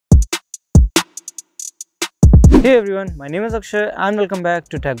Hey everyone, my name is Akshay and welcome back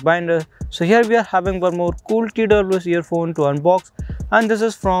to Tech Binder. So here we are having one more cool TWS earphone to unbox, and this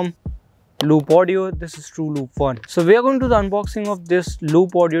is from LoopAudio. This is TrueLoop 1. So we are going to do the unboxing of this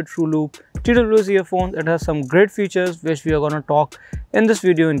LoopAudio TrueLoop TWS earphones. It has some great features which we are going to talk in this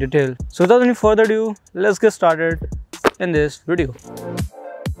video in detail. So without any further ado, let's get started in this video.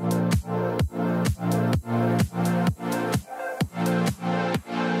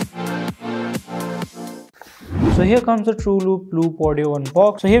 So here comes the TrueLoop LoopAudio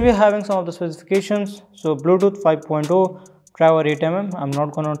unbox. So here we are having some of the specifications. So Bluetooth 5.0, driver 8mm. I'm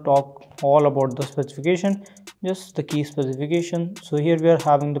not gonna talk all about the specification, just the key specification. So here we are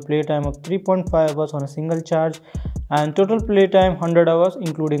having the playtime of 3.5 hours on a single charge, and total playtime 100 hours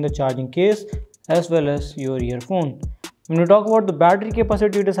including the charging case as well as your earphone. When we talk about the battery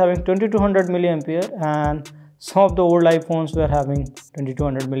capacity, it is having 2200 milliampere, and some of the old iPhones were having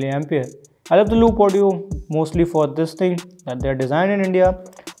 2200 milliampere. I love the LoopAudio mostly for this thing, that they are designed in India,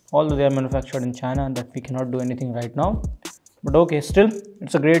 although they are manufactured in China, and that we cannot do anything right now. But okay, still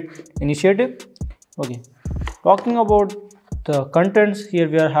it's a great initiative. Okay, talking about the contents, here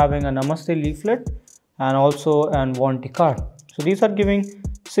we are having a Namaste leaflet and also an warranty card. So these are giving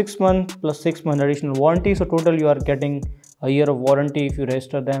 6 months plus 6 months additional warranty. So total you are getting a year of warranty if you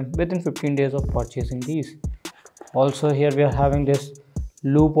register them within 15 days of purchasing these. Also here we are having this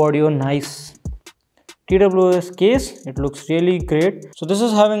LoopAudio nice TWS case. It looks really great. So this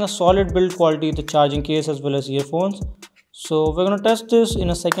is having a solid build quality, the charging case as well as earphones. So we're going to test this in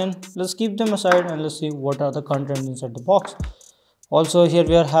a second. Let's keep them aside and let's see what are the contents inside the box. Also here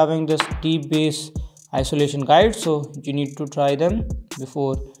we are having this deep bass isolation guide, so you need to try them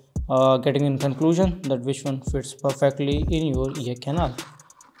before getting in conclusion that which one fits perfectly in your ear canal.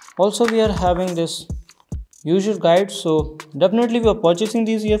 Also we are having this user guide, so definitely if you are purchasing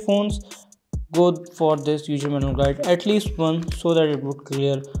these earphones, go for this user manual guide, at least one, so that it would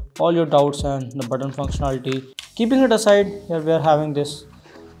clear all your doubts and the button functionality. Keeping it aside, here we are having this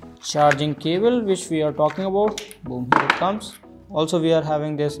charging cable which we are talking about. Boom, here it comes. Also we are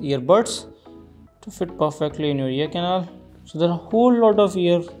having this earbuds to fit perfectly in your ear canal. So there are a whole lot of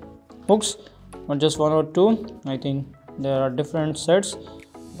ear hooks, not just one or two. I think there are different sets.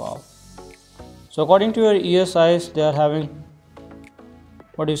 Wow. So according to your ear size, they are having,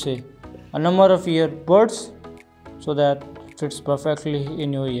 what do you say, a number of earbuds, so that fits perfectly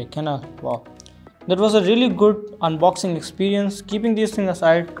in your ear canal. Wow, that was a really good unboxing experience. Keeping these things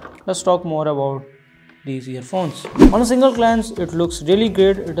aside, let's talk more about these earphones. On a single glance, it looks really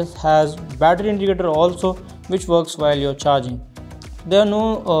great. It has battery indicator also, which works while you're charging. There are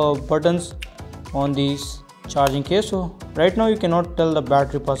no buttons on these charging case, so right now you cannot tell the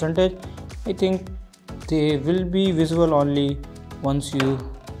battery percentage. I think they will be visible only once you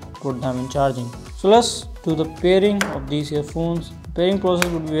put them in charging. So let's do the pairing of these earphones. The pairing process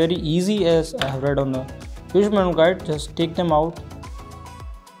would be very easy, as I have read on the user manual guide. Just take them out,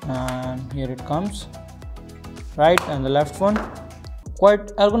 and here it comes, right and the left one. Quite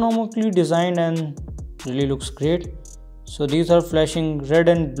ergonomically designed and really looks great. So these are flashing red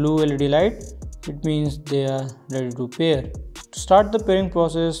and blue LED light. It means they are ready to pair. To start the pairing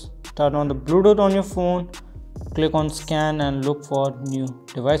process, turn on the Bluetooth on your phone, click on scan and look for new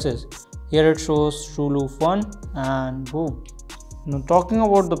devices. Here it shows TrueLoop 1 and boom. Now talking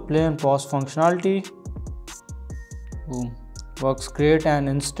about the play and pause functionality, boom, works great and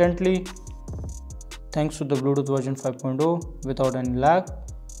instantly thanks to the Bluetooth version 5.0 without any lag.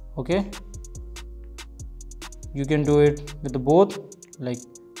 Okay, you can do it with the both, like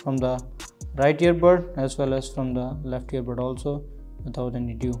from the right earbud as well as from the left earbud also, without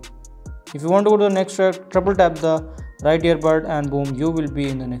any ado. If you want to go to the next track, triple tap the right earbud and boom, you will be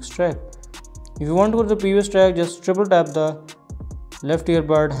in the next track. If you want to go to the previous track, just triple tap the left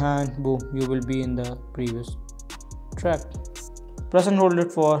earbud and boom, you will be in the previous track. Press and hold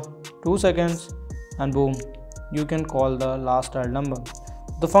it for 2 seconds and boom, you can call the last dial number.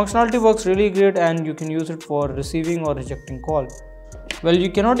 The functionality works really great and you can use it for receiving or rejecting call. Well,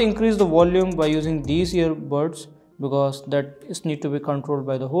 you cannot increase the volume by using these earbuds because that is need to be controlled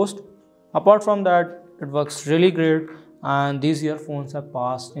by the host. Apart from that, it works really great, and these earphones have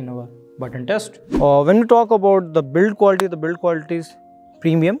passed in our button test. When we talk about the build quality is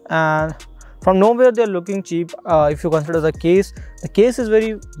premium, and from nowhere they are looking cheap. If you consider the case is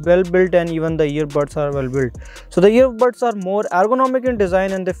very well built, and even the earbuds are well built. So the earbuds are more ergonomic in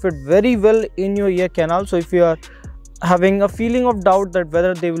design and they fit very well in your ear canal. So if you are having a feeling of doubt that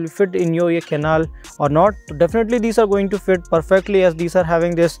whether they will fit in your ear canal or not. So definitely these are going to fit perfectly, as these are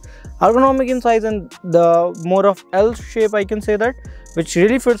having this ergonomic in size and the more of L shape, I can say that, which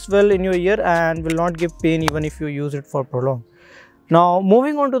really fits well in your ear and will not give pain even if you use it for prolonged. Now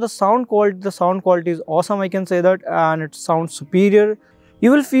moving on to the sound quality is awesome, I can say that, and it sounds superior. You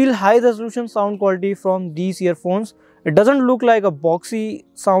will feel high resolution sound quality from these earphones. It doesn't look like a boxy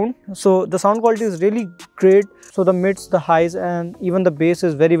sound, so the sound quality is really great. So the mids, the highs, and even the bass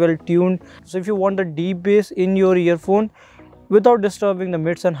is very well tuned. So if you want the deep bass in your earphone without disturbing the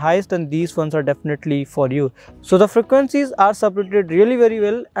mids and highs, then these ones are definitely for you. So the frequencies are separated really very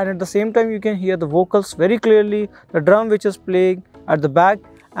well, and at the same time you can hear the vocals very clearly, the drum which is playing at the back,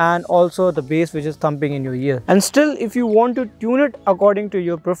 and also the bass which is thumping in your ear. And still, if you want to tune it according to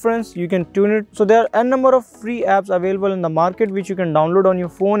your preference, you can tune it. So there are a number of free apps available in the market which you can download on your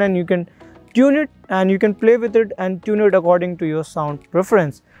phone, and you can tune it and you can play with it and tune it according to your sound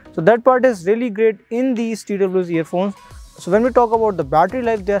preference. So that part is really great in these TWS earphones. So when we talk about the battery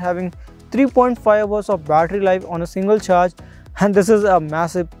life, they are having 3.5 hours of battery life on a single charge, and this is a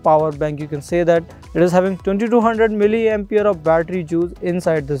massive power bank, you can say that. It is having 2200 milliampere of battery juice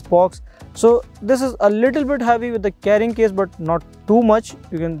inside this box. So this is a little bit heavy with the carrying case, but not too much.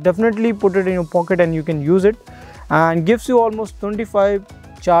 You can definitely put it in your pocket and you can use it, and gives you almost 25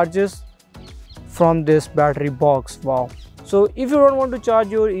 charges from this battery box. Wow. So if you don't want to charge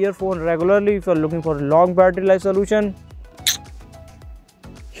your earphone regularly, if you are looking for a long battery life solution,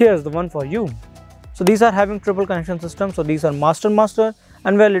 here's the one for you. So these are having triple connection system. So these are master,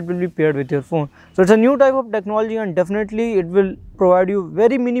 and well, it will be paired with your phone. So it's a new type of technology, and definitely it will provide you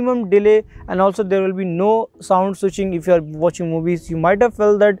very minimum delay, and also there will be no sound switching. If you are watching movies, you might have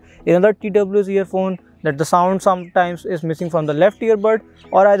felt that in another TWS earphone that the sound sometimes is missing from the left earbud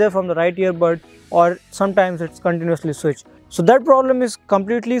or either from the right earbud, or sometimes it's continuously switched. So that problem is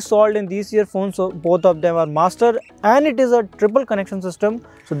completely solved in these earphones. So both of them are master, and it is a triple connection system,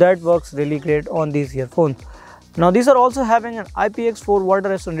 so that works really great on these earphones. Now these are also having an IPX4 water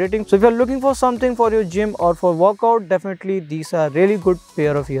resistant rating. So if you're looking for something for your gym or for workout, definitely these are really good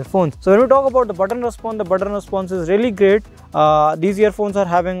pair of earphones. So when we talk about the button response is really great. These earphones are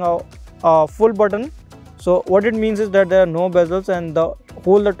having a full button. So what it means is that there are no bezels, and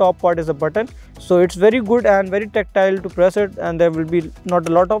the top part is a button. So it's very good and very tactile to press it, and there will be not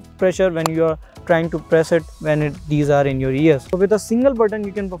a lot of pressure when you are trying to press it when these are in your ears. So with a single button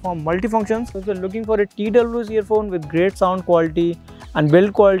you can perform multifunctions. So if you're looking for a TWS earphone with great sound quality and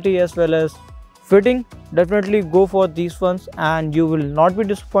build quality as well as fitting, definitely go for these ones and you will not be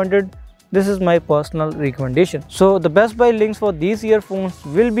disappointed. This is my personal recommendation. So the best buy links for these earphones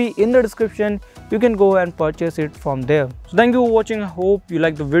will be in the description. You can go and purchase it from there. So thank you for watching. I hope you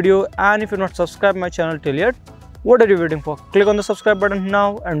liked the video, and if you're not subscribed my channel till yet, what are you waiting for? Click on the subscribe button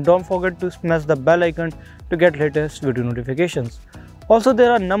now, and don't forget to smash the bell icon to get latest video notifications. Also,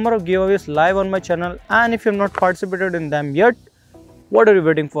 there are a number of giveaways live on my channel, and if you have not participated in them yet, what are you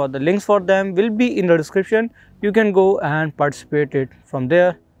waiting for? The links for them will be in the description. You can go and participate it from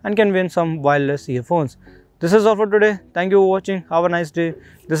there and can win some wireless earphones. This is all for today. Thank you for watching. Have a nice day.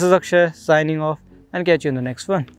 This is Akshay signing off, and catch you in the next one.